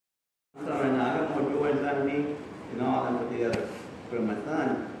son, me, and all them put together. For my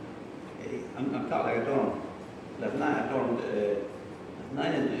son, I'm talking like I told him. Last night I told him,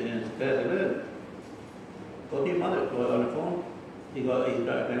 last night in Spanish, go to your mother, go on the phone. He's driving,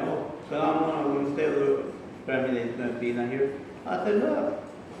 so I'm going to stay with family that's going to be down here. I said, look,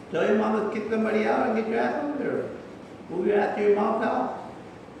 tell your mom to kick somebody out and get your ass over there. Move your ass to your mom's house.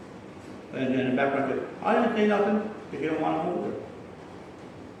 And then in the background said, I didn't say nothing because you don't want to move her.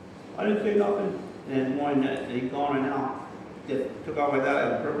 I didn't say nothing. And this morning, he's gone right now. Just took off like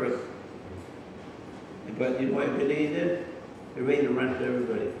that on purpose. But you know what they did? They raised the rent to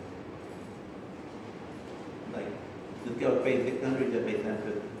everybody. Like, this girl paid $600 to pay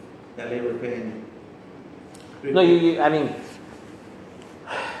census. That lady was paying. No, I mean,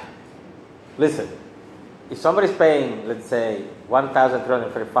 listen. If somebody's paying, let's say,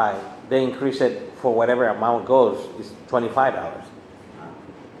 $1,335, they increase it for whatever amount goes. It's $25.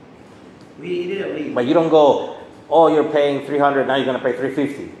 We did at least. But you don't go, oh, you're paying $300, now you're going to pay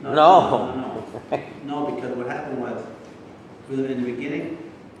 $350. No. No, because what happened was, in the beginning,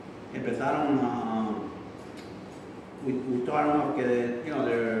 empezaron, we started off que,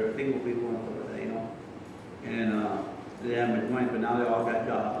 they're single people and stuff like that, and they have much money, but now they all got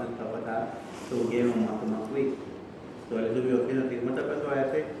jobs and stuff like that, so we gave them month week. So les subió 150 pesos a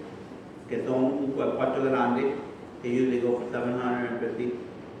ese, que son un cuarto grande, they usually go for 750.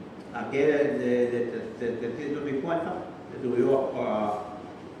 Aquel de 750, le subió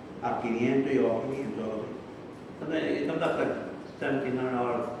a 500 y a 500. Sometimes like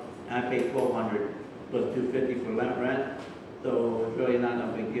 $1,700, and I paid $1,200 plus $250 for rent, so it's really not a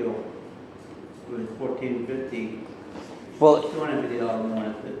big deal. It was $1,450. Well, $250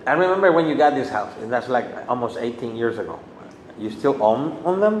 more. I remember when you got this house, and that's like almost 18 years ago. You still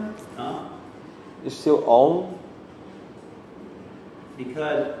own them? Huh? You still own?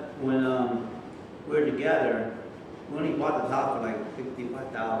 Because when we were together, we only bought this house for like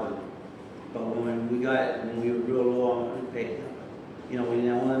 $65,000. But when we were real low on the pay, we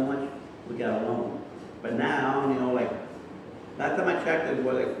didn't own that much, we got a loan. But now, like, last time I checked, it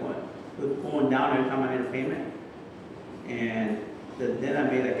was like, it was going down every time I made a payment. And then I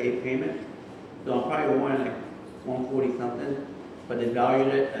made like 8 payments. So I'm probably owing like 140 something. But they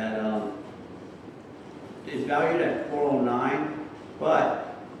valued it at, it's valued at 409,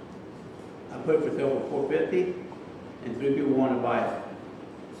 but I put it for sale for 450, and 3 people wanted to buy it.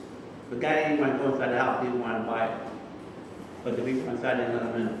 The guy didn't want to go inside the house, he didn't want to buy it. But the people inside didn't let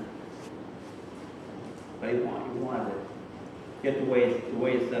him in. But he wanted it. Get the way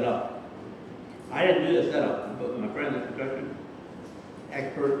it's set up. I didn't do the setup, but my friend, the construction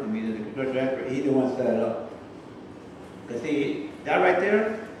expert, the construction expert, he's the one set it up. Because see, that right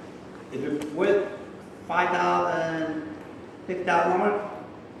there, if it's worth $5,000, $6,000,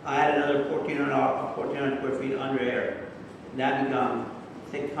 I add another 1,400 square feet under air. That becomes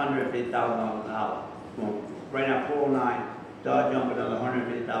 $650,000 a house. Well, right now, 409, so I'll jump another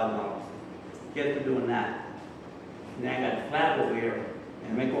 $150,000 just for doing that. And then I got the slab over here,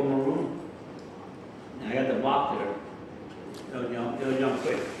 and make one more room. And I got the box there. It'll jump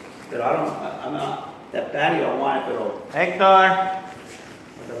quick. But I'm not, that patio I want it, but Hector!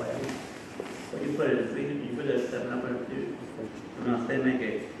 What you put it in the freezer? You put it at 7 up in the freezer? No sé, me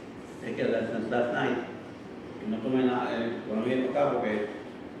que last night. Y no tomé nada, cuando vine acá porque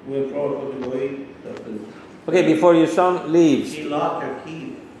we froze to go eat. Okay, before your son leaves. She lost her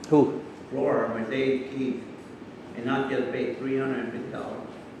keys. Who? Flora, Mercedes keys. And not just paid $350.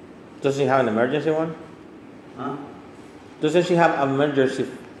 Does she have an emergency one? Huh? Doesn't she have an emergency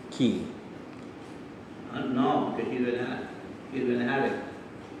key? No, because she's been at it.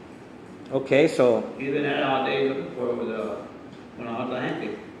 Okay, so. She's been at it all day looking for it with a hot hanky.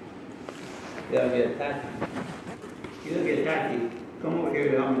 You gotta get a taxi. You gotta get a taxi. Come over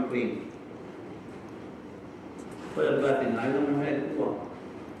here to help me clean. Put a button. I don't know how to do it.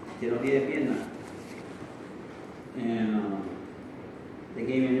 Si no tiene pierna. And they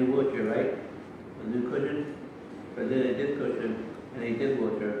gave me a new wheelchair, right? A new cushion. But then they did cushion and they did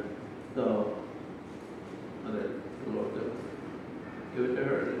wheelchair. So I said, Lord, give it to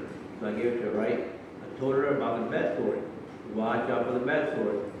her. So I gave it to her, right? I told her about the bed sores. Watch out for the bed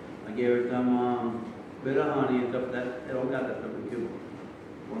sores. I gave her some bit of honey and stuff. They don't got that stuff in Cuba.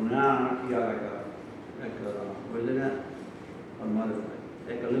 Well, now she got like a what is it that? On mother's side.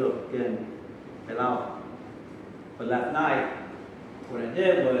 Like a little skin helado. But last night, what I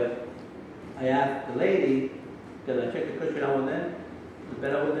did was, I asked the lady, because I checked the cushion I was in, the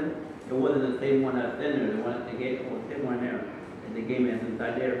bed I was in, it wasn't the same one that's in there, the one that they gave, it was the same one there, and they gave me it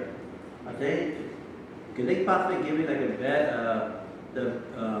inside there. I said, hey, could they possibly give me like a bed, the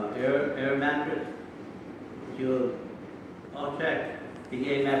air mattress, you'll, I'll check. He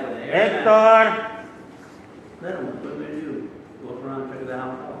gave that for the air. Hector! Let him, what do you do? Walk around, check the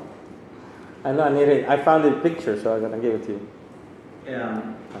house out. I know I need it. I found the picture, so I'm gonna give it to you. Yeah.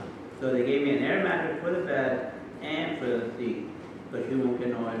 So they gave me an air mattress for the bed and for the seat. But you won't get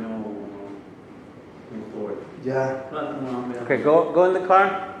no storage. Yeah. Plus, Okay, go in the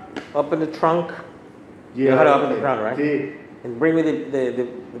car, open the trunk. You know how to open the trunk, right? Sí. And bring me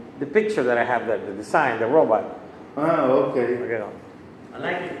the picture that I have there, the design, the robot. Ah, okay. Okay. I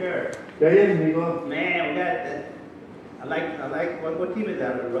like your shirt. ¿Qué hay, amigo? Man, we got that. I like, what team is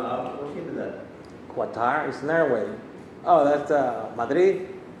that, Rob? What team is that? Qatar is Norway. Oh, that's Madrid.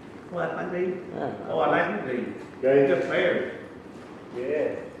 What, Madrid? Yeah. Oh, I like Madrid. Yeah. Good players.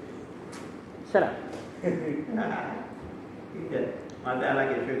 Yeah. Shut up. He said, my dad, I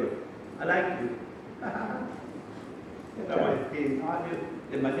like your shirt. I like you.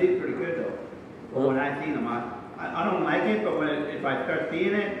 Madrid's pretty good though. But when I see them, I don't like it, but if I start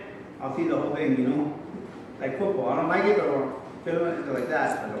seeing it, I'll see the whole thing, you know? Like football. I don't like it, but it's like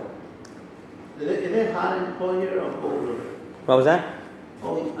that. Is it hot and cold here or cold? What was that?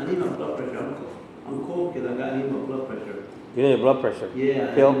 Oh, I need my blood pressure. I'm cold because I need my blood pressure. You need blood pressure.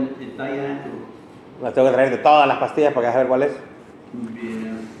 Yeah, Pill? it's dietary. La tengo que traer de todas las pastillas para que ver cuál es.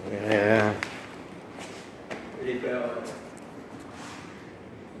 Yeah. Yeah.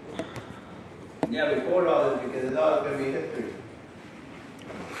 Yeah, before all this, because it's all going to be history.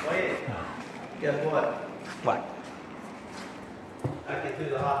 Wait, guess what? What? I get to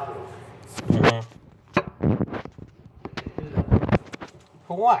the hospital.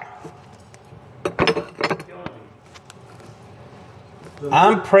 For what?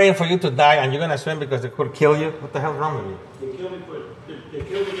 I'm praying for you to die and you're gonna swim because they could kill you. What the hell's wrong with you? They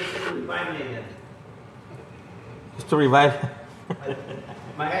killed me just to revive me again. Just to revive.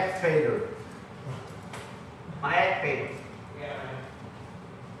 My ex-fader. My ex-fader. Yeah.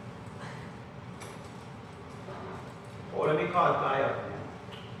 Oh, let me call this guy up.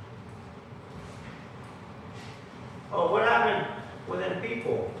 Oh, what happened with them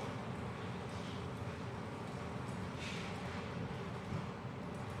people?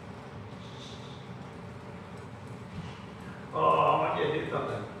 Oh, I want you to do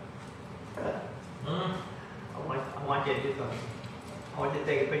something. I want you to do something. I want you to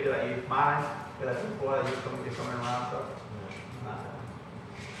take a picture of you smiling, because that's before you're coming around. So.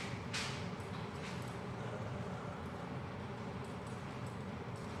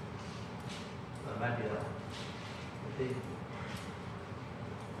 Might be that. See?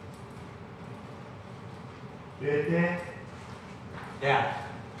 Yeah.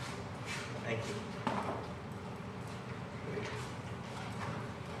 Thank you.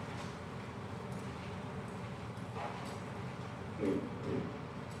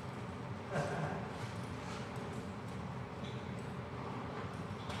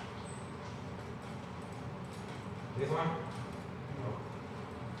 This one?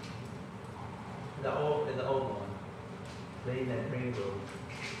 The old one. Laying that green road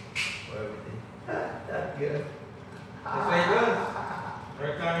for everything. That's good. That's very good.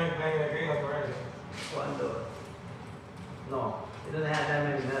 Every time you're playing the green one for everything. One door. No, it doesn't have that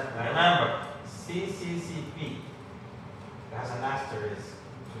many nuts. Now remember, CCCP. It has an asterisk.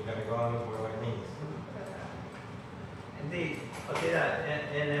 So you gotta go and look for what it means. Indeed. Okay, that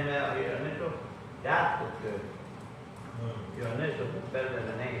NML, your initial, that was good. Your initial is better than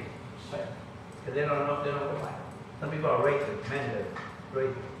the name. Because they don't know, they don't go by. Some people are racist,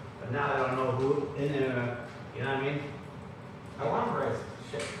 racist. But now they don't know who in there, you know what I mean? I want racist.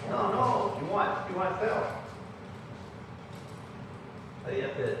 Shit. No, you want self. I think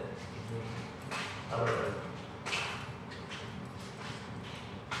that's it. Otherwise.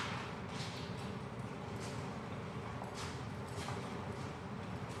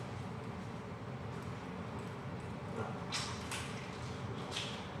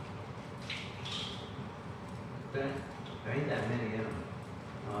 There ain't that many in them.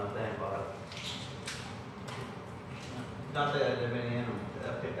 No, I'm saying about it. Not that many in them.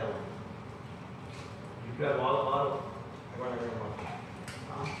 I'll pick that one. You grab all the bottles? I want to drink one.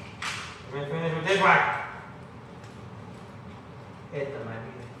 Huh? I'm going to finish with this one. Esta might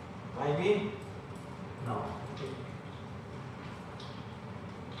be. Might be? No.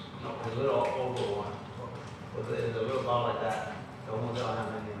 No, the little oval one. There's a little bottle like that. The ones that don't have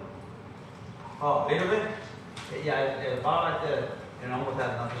many in them. Oh, a little bit? Yeah, it's about like this, and almost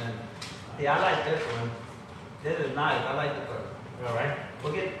has nothing in it. See, I like this one. This is nice. I like this one. All right.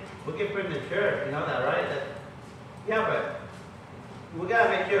 We get printed shirt. You know that, right? Yeah, but we gotta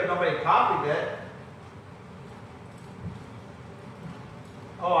make sure nobody copies it.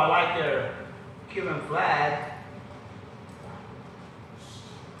 Oh, I like their Cuban flag.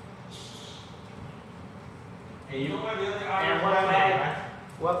 And You know what the other arm and is what right flag? there, right?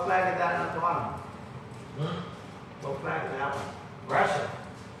 What flag is that on the bottom? Hmm? What flag is that one? Russia.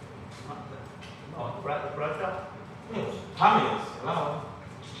 No, Russia? Yes. Communist. Hello.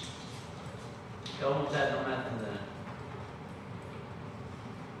 It almost had no nothing in it.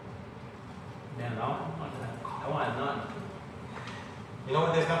 Yeah, no, I want none. You know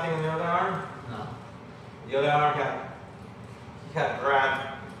what? There's nothing in the other arm. No. The other arm he had grabbed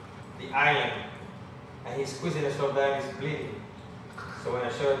the iron, and he's squeezing it so bad he's bleeding. So when I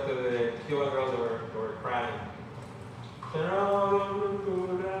showed it to the Cuban girls, they were crying. So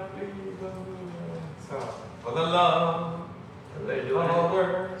for the love They're of doing it.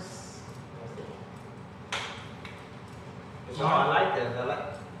 others. No, I like this.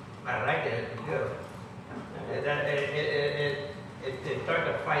 I like it. It's good. It starts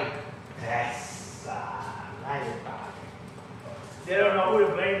a fight. That's now you're talking. They don't know who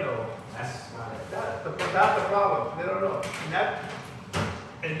to blame though. That's not it. That's the problem. They don't know.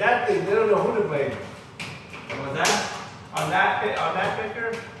 And that thing, they don't know who to blame. What was that? On that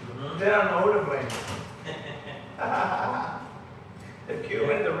picture, they don't know who to blame. The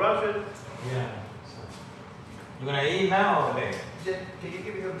Cubans, the Russians. Yeah. You gonna eat now or later? Can you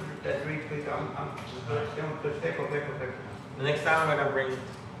give me that drink, please? I'm just take. The next time I'm gonna bring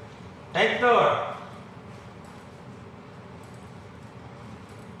Hector.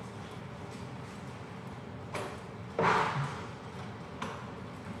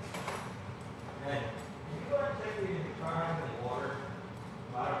 Hey, you go and check the car and the water,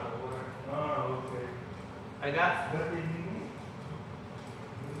 bottom of the water. Oh, okay. I got. What do you need?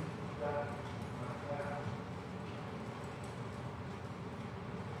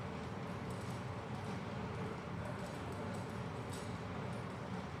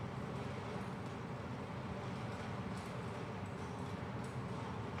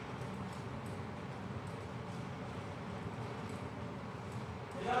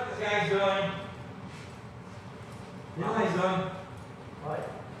 You know what this guy's doing? You know what he's doing? What?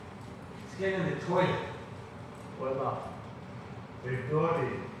 He's getting in the toilet. What about? It's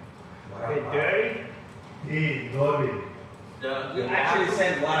dirty. It's dirty? It's dirty. You actually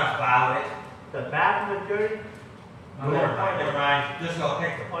said what about it? The bathroom is dirty? No, never mind, never mind. Just go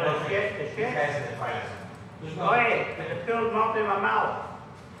pick them. Oh, the shit, the shit? These guys in the toilet. Just go. Oh, hey, it feels lumped in my mouth.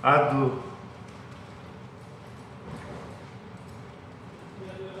 I do.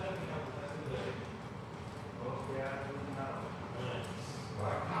 Okay, I do now.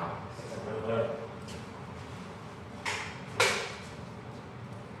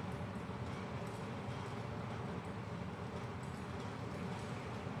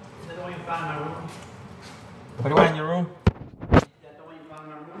 Is that the way you found my room? What do you want in your room? Is that the way you found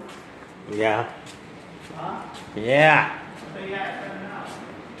my room? Yeah. Huh? Yeah. So you got it coming out.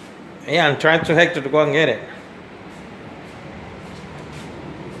 Yeah, I'm trying to Hector to go and get it.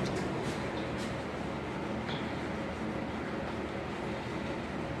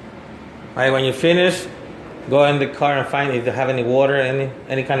 Alright, when you finish, go in the car and find if they have any water,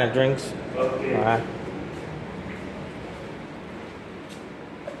 any kind of drinks. Okay. Alright.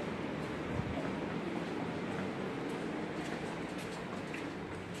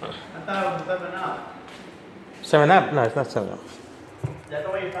 I thought it was 7-Up. 7-Up? No, it's not 7-Up. That's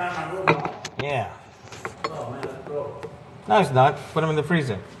the way you found my room, huh? Yeah. Oh, man, that's cool. No, it's not. Put them in the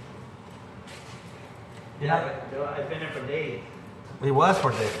freezer. Yeah, but I've been there for days. It was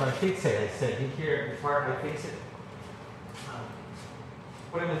for this, but I fixed it. I said, you here before I fix it?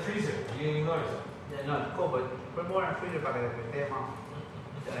 Put it in the freezer. You didn't even notice it. Yeah, no, it's cool, but put more in the freezer para que se esté más.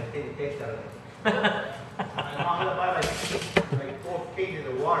 I take the taste out of it. I'm gonna buy like 4 cases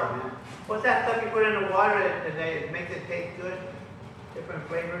of water, man. What's that stuff you put in the water that it makes it taste good? Different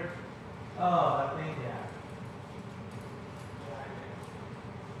flavors? Oh, I think, yeah.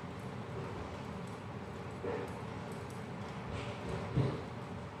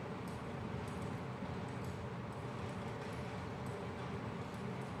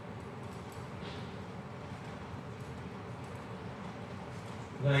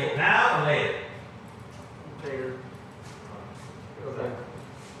 You gonna eat now or later? Later. Okay.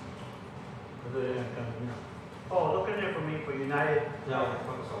 Oh, look in there for me for United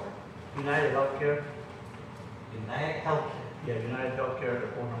United Healthcare. United Healthcare. Yeah, United Healthcare, the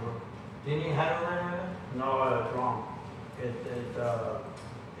phone number. Do you need help right now? No, it's wrong.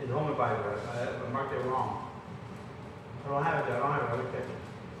 It's home advisor. I marked it wrong. I don't have it. I will check it.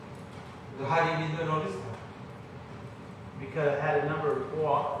 So how do you be doing all this? Because I had a number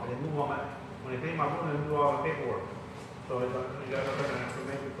before, they move on when they take my room, they move all my paperwork. So I got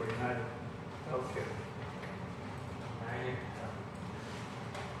information for United Healthcare.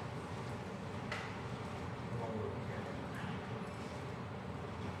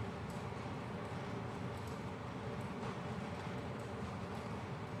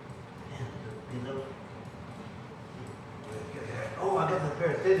 You know? Oh, I got a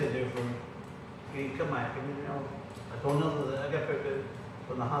pair of scissors there for me. Can you come out? Can you know? I told them that I got a pair of scissors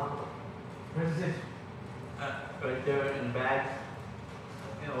from the hospital. Where's this? Right there in the bags.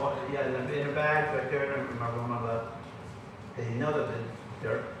 You know, yeah, in the bags right there in my room on the left. Because you know that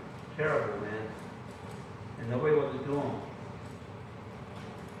they're terrible, man. And nobody wants to do them.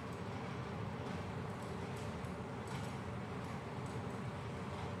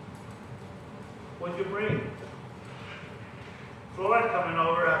 What'd you bring? Floyd's coming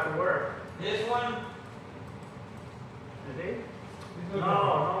over after work. This one? Is he?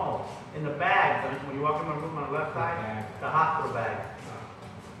 No. In the bag, when you walk in my room on the left side, the hospital bag.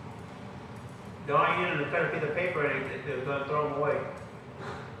 They only use it to cut a piece of paper and they're going to throw them away.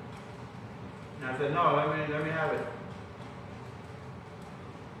 And I said, no, let me have it.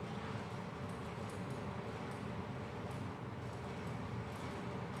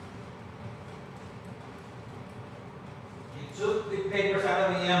 You took the papers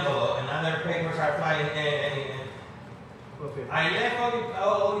out of the envelope and other papers are flying in. Okay. I left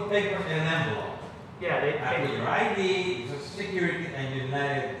all the papers in an envelope. Yeah, they I put take your ID, Social Security, and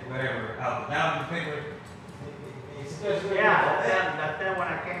United, whatever else. Now the paper, it's just Yeah, that's then when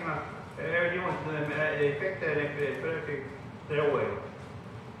I came up, everything was, they fixed it and they put it their way.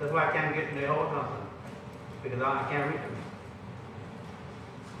 That's why I can't get in the hold something. Because I can't reach them.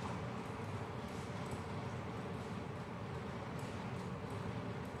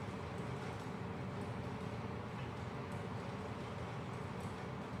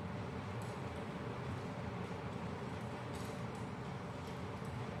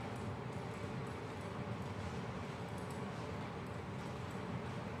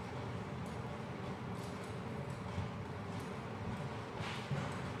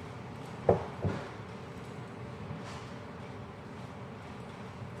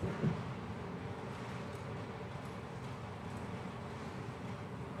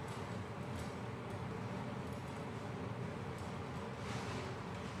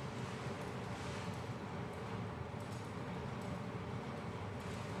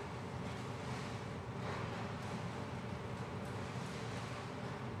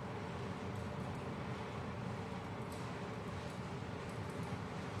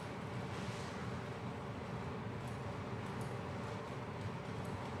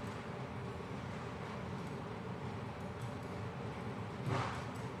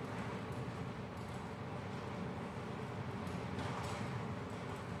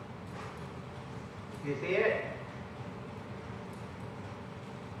 You see it?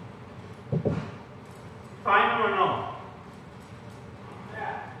 Find them or no?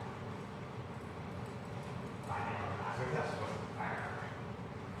 Yeah.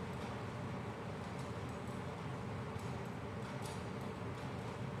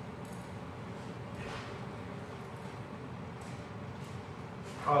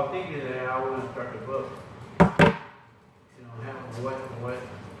 I was thinking that I was going to start the book. You know, have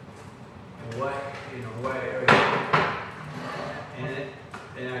what, you know, what area.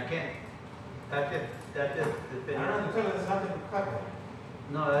 And I can't. That's just the I don't know, there's nothing to cut there.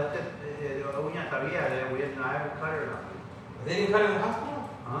 No, that's just, uña sabía, I haven't cut her nothing. They didn't cut it in the hospital?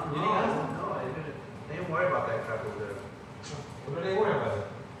 No, You didn't ask them? no, they didn't worry about that crap over there. What do they worry about it?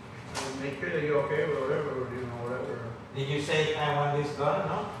 Make sure that you're okay with whatever, you know, whatever. Did you say I want this done?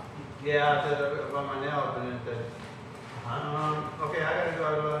 No? Yeah, I said about my nails, and it said, okay, I gotta go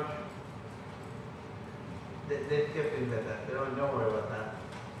out to lunch. They skip things like that. They don't worry about that.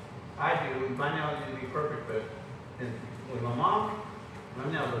 I do. My nails need to be perfect, but with my mom, my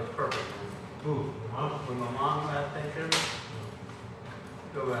nails look perfect. Who? Mom? With my mom last Thanksgiving,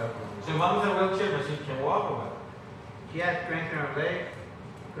 go back. So mom's in a wheelchair, but she can walk or what? She has strength in her legs,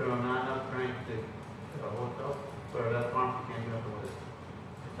 but not enough strength to hold up. But that arm she can't do nothing with it.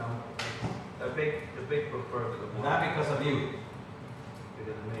 The big prefer to the one. Not because of you.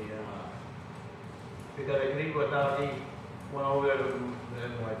 Because of me, yeah. Because I agree with Ali, went over there to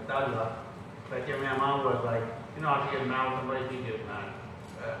like Tadla. Like my mom was like, you know how she gets mad with somebody, she gets mad.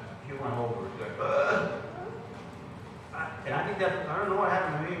 She went over, she's like, and I think that's, I don't know what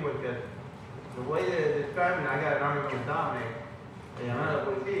happened to me with that. The way they described me, I got an argument with Dominic. And I was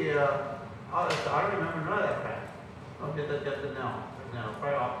like, see, I don't remember none of that crap. I'm just now,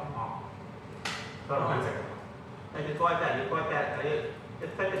 right off. Hold on a second. And just like that,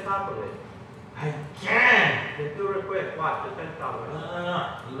 just touch the top of it. I can! Just do it real quick, watch, just touch the top of it. No.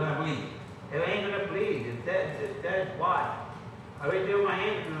 You're gonna bleed. It ain't gonna bleed, it's dead, watch. I already do my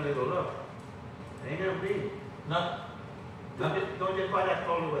hands and they go, look. It ain't gonna bleed. No. Don't just fight that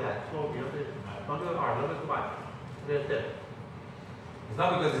slowly with that, slowly, don't do it hard, look at the watch. That's it. It's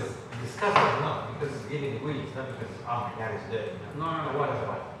not because it's disgusting, no, because it's giving the weeds, not because, oh my God, it's dead. No,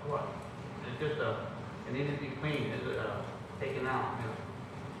 what? It's just it needs to be cleaned, it's taken out, you know.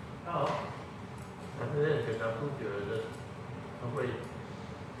 Oh. That's it is, because our food here is just, nobody.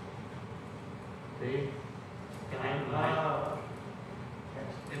 See? It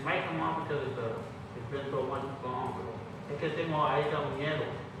might come off because it's been so much long. Es que tengo ahí un hielo.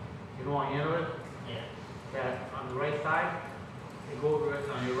 You know what hielo is? Yeah. That on the right side, it goes right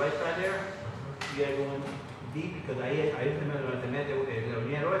on your right side there. You gotta go in deep because ahí se me mete el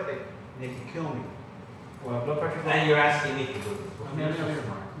hielo ese, and it can kill me. Well, blood pressure. And you're asking me to do this.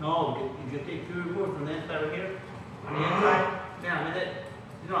 No, if you take 2 removes from the inside right here, on the inside, mira,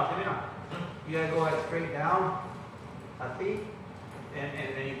 mira. You gotta go like straight down, así, and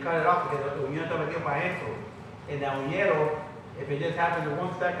then you cut it off because the uñero está metido para adentro. And that uñero, if it just happens in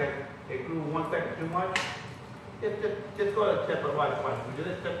 1 second, it grew 1 second too much, just go to step of watch. You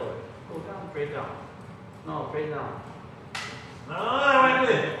just step of it. Go down, straight down. No, straight down. No, I went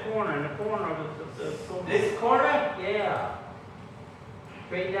with it. In the corner of the This corner? Yeah.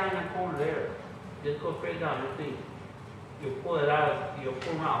 Straight down in the corner there. Just go straight down, you'll see. You pull it out, you'll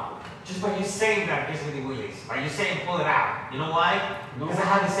pull it out. Just by you saying that gives me the willies. Are you saying pull it out? You know why? No. Because I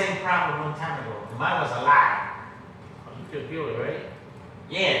had the same problem 1 time ago. Mine was a lie. You can feel it, right?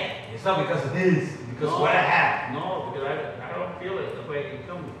 Yeah. It's not because of this. It's because No. of what I had. No, because I don't feel it. That's why it can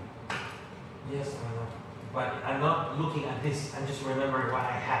kill me. Yes, I know. But I'm not looking at this. I'm just remembering what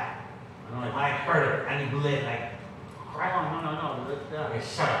I had. I know. And I heard it and it bled like crap. No. That's Okay,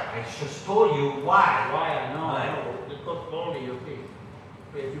 shut up. I just told you why. why I know. Why? Just go slowly, you'll see.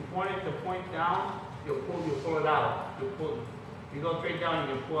 But if you point it to point down, you'll pull it out. You go straight down,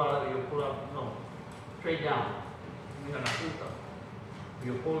 you pull out, no. Straight down. You're gonna pull stuff.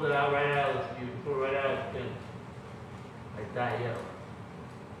 You pull it out right out, you pull it right out of the skin. Like that, yeah.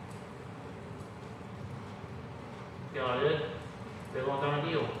 See how it is? They're going down a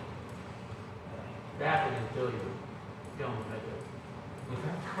deal. That can kill you. Kill me right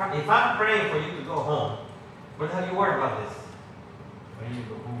there. If I'm praying for you to go home, what have you worried about this? When you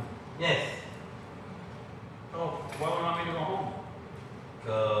go home. Yes. So, why would you want me to go home?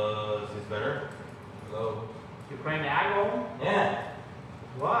 Because it's better. Hello. You praying that I go home? Yeah.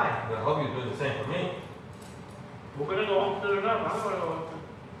 Why? I hope you do the same for me. We're gonna go home to the left. I'm gonna go.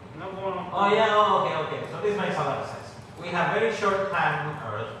 I'm going home. Oh yeah, okay. So this makes a lot of sense. We have very short time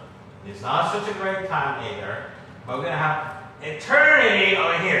on earth. It's not such a great time either. But we're gonna have eternity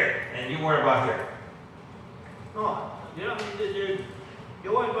over here. And you worry about here. No, you know,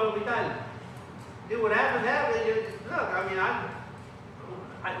 you always going to be done. Dude, what happened? Look, I mean,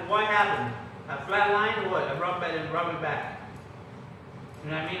 what happened? A flat line or what? I rub it back. You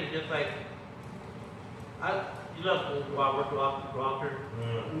know what I mean? It's just like, you look, Robert, Walker,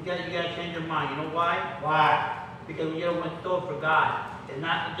 you gotta change your mind. You know why? Why? Because we gotta win souls for God. It's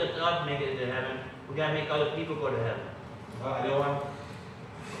not just us making it to heaven. We gotta make other people go to heaven. I don't want.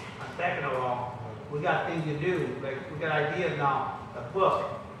 Second of all, we got things to do. Like we got ideas now, a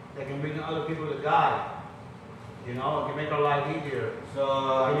book that can bring other people to God. You know, it can make our life easier. So,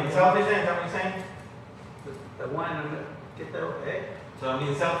 I'm being selfish then, is that what you're saying? The one get that okay? So I'm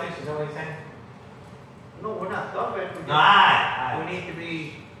being selfish, is that what you're saying? No, we're not selfish. No, We need to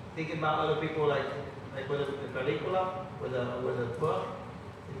be thinking about other people, like with the película, with a book.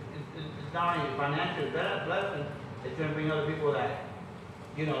 It's not only financial blessing. It's going to bring other people that,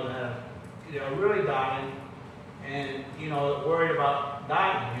 you know, that are really dying, and you know, worried about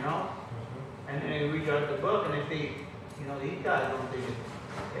dying. You know. And then they read out the book and they see, you know, these guys don't think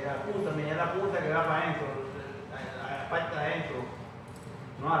es la punta que va para adentro, la parte de adentro,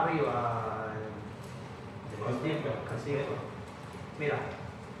 no arriba, cantipa. Mira,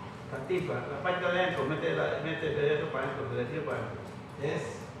 cantipa, la parte de adentro, mete de eso para adentro, de decir para adentro. Yes.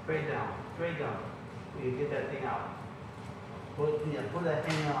 Straight down. You get that thing out. Put that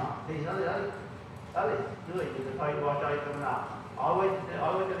thing on. See, dale, do it. You can try to watch how it's coming out. Always to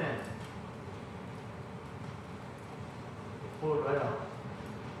the end. Pull it right out.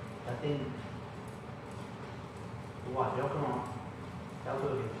 That thing, watch, it'll come on. That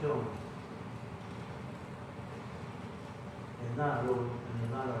will kill me. It's not a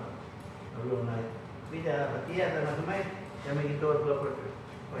real knife. Viste, la pastilla de la tomé, ya me quitó el blood pressure.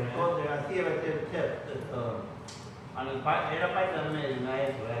 Pues entonces, así va a ser el tip. Era parte de la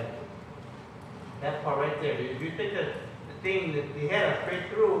eso. That part right there. If you take the thing that the head straight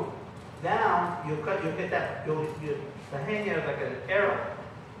through, down, you get that, the hand here is like an arrow.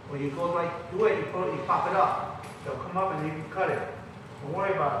 When you go like do it, you pop it up. It'll come up and you can cut it. Don't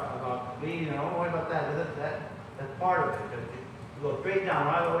worry about bleeding. Don't worry about that. That's part of it. Go straight down,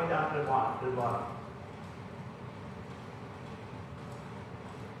 right all the way down to the bottom.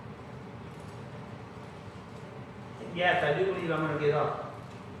 Yes, I do believe I'm gonna get up.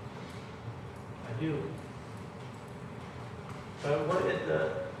 I do. But what is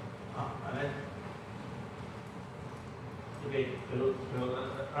the, okay,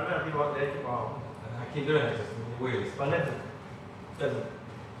 I'm gonna think about that tomorrow. I keep doing it, just weird. But listen,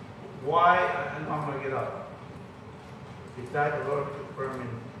 why I know I'm gonna get up? Besides the Lord confirming,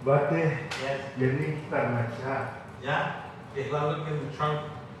 Bate, yes, jadi farmacia. Yeah? If I look in the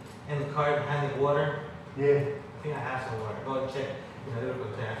trunk, in the car behind the water, Yeah. I think I have some water. Go check. You know, go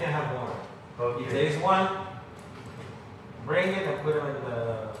check. I can't have water. If Okay. there is one, bring it and put it in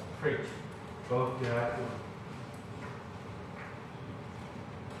the fridge. Okay, aku.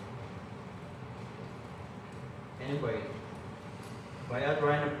 anyway. But that's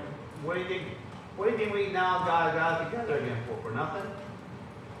right. What do you think? What do you think we now got together again for? For nothing?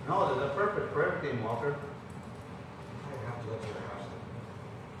 No, there's a purpose for everything, Walter. I have to go to your house.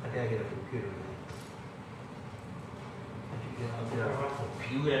 I gotta get a computer. Man. I should get a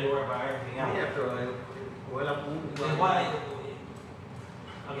Computer anywhere about everything else. yeah, so Then why?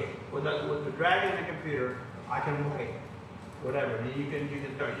 Okay, with the dragging the computer, I can write whatever. Then you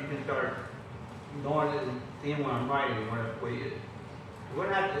can start knowing it and seeing what I'm writing and what it is. We're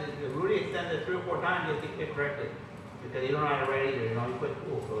gonna have to Rudy extended it 3 or 4 times just to get corrected because he don't know how to write either. You know, he quit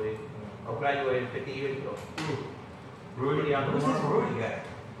school, so he graduated 50 years ago. Rudy, Who's this Rudy guy?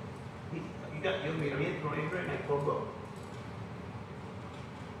 You got you mean he's written like 4 books.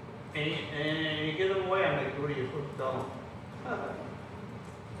 And you give them away, I'm like, Rudy, you're supposed to tell them.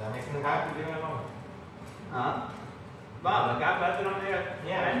 That makes me happy, leave me alone. Huh? Bob, I got busted on there.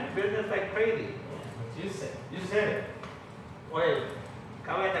 Yeah. And business like crazy. Yeah, you said it. Oye,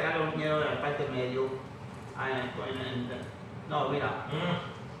 acabo de sacarle un miedo de la parte medio. No, mira.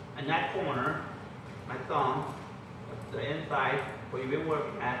 In that corner, my thumb, the inside, where you've been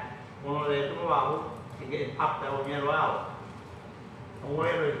working at, uno de estos abajo, and getting popped out miedo out. Don't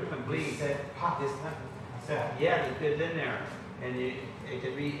worry about it, You bleed. said pop this time. I said. Yeah, it fits in there. And it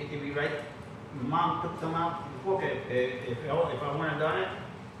could be right. Mom took some out before. If I wouldn't have done it,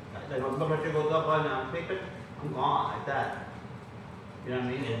 like when blood pressure goes up on paper, I'm gone like that. You know what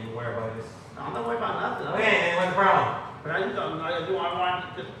I mean? And you worry about this. I'm not worried about nothing. Okay, then what's the problem? But I just don't know. I want to do what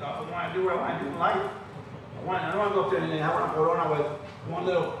I want to do in life. I don't want to go up there and have one corona with one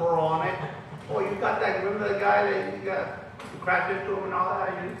little pearl on it. Oh, you got that? Remember the guy that you crashed into him and all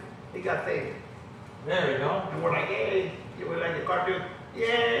that? He got saved. There we go. And we're like, yay! You were like the cartoon, And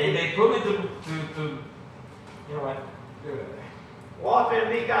yay! they put me to you know what? Do it. Walter and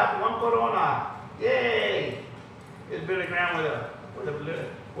me got one corona, yay! It's Billy Graham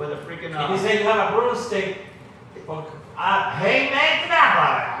with a freaking. If you say you have a broomstick, hey man, to that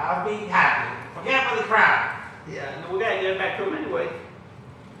brother, I'll be happy. Forget about the crowd. Yeah, and we gotta get it back to him anyway.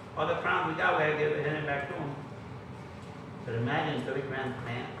 All the crowns we got, we gotta get it back to him. But imagine 30 grand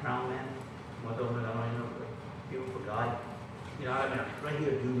crown man. What the you forgot. You know, I mean, right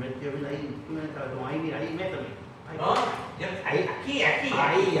here, dude, right there, ahí métame. No, aquí.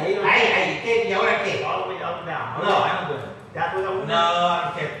 Ahí, ¿Qué? ¿Y ahora qué? all the way up and down. No, I don't do it. That's what I want. No, I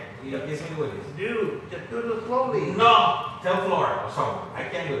don't care. You kiss me with this. Dude, just do it slowly. No, tell Flora or someone. I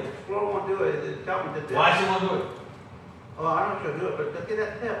can't do it. Flo won't do it. Tell me to do it. Why she won't do it? Oh, I don't know if she'll do it, but look at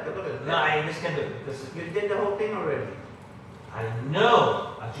that step. Look at No, that. I just can't do it. This is, You did the whole thing already. I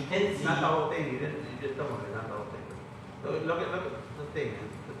know, but you can see. Not the whole thing. You did some of it, not the whole thing. Look at the thing.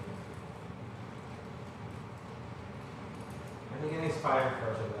 I think it inspired for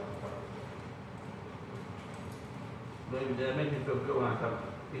us of that. That makes me feel good when I come to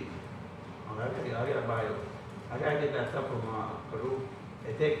speak. I gotta buy it. I gotta get that stuff from Peru.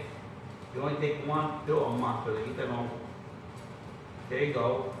 You only take 1 to a month, so they get them on. There you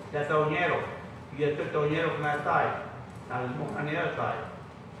go. That's oñero. You just took the oñero from that side. Now there's more on the other side.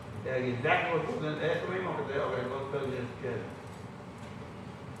 That's exactly what goes in. That's the mismo que te digo, que goes to this kid.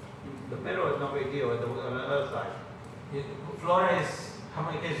 The middle is no big deal. It's on the other side. Flora is, how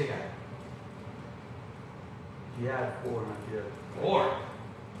many kids you got? She had 4 and she had 4.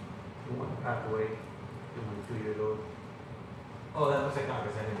 one passed away. She was 2 years old. Oh, that was a count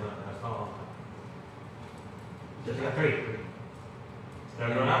because I didn't know that. That's not all. Just got 3.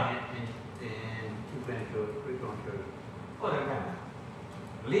 They're grown up? And 2 grandchildren, 3 grandchildren. Oh, they're grown up.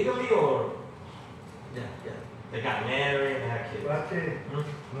 Legally or Yeah. they got married and had kids? Bate, Hmm?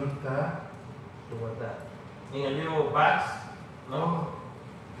 não está. So what's that? In a little box? No?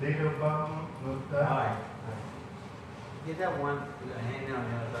 Liga o banco, não está. Alright. Get that one, hang on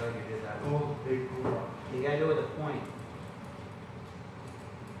the other side, you did that one. O de Cuba. You gotta do it with a point.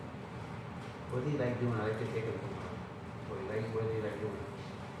 What's he like doing? I like to take him. What do you like doing?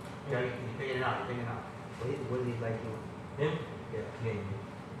 Yeah, you taking it out, What does he like doing? Him? Yeah. Clean.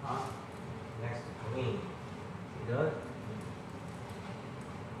 Huh? Next to clean. He does?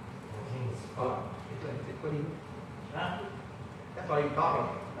 Clean as Oh, fuck. it's what he, Huh? that's why you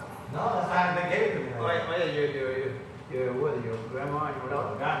talking. No, that's how they gave it to me. Oh, yeah, your what, your grandma and your Oh,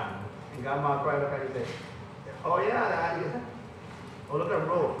 daughter? God. And grandma probably look at you and say, oh yeah, that, oh look at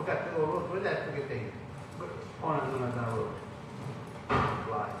road, look at the old road, where's that freaking thing? Oh, no, road.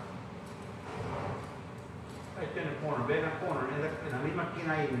 Fly. Right there in the corner, right in the corner, en la misma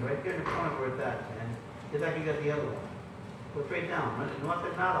esquina ahí, right there in the corner where it's at, man. Just like you got the other one. Go straight down, no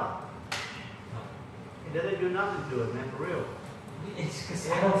hace nada. It doesn't do nothing to it, man, for real. It's because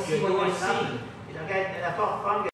I don't see what you see. That's all fungus.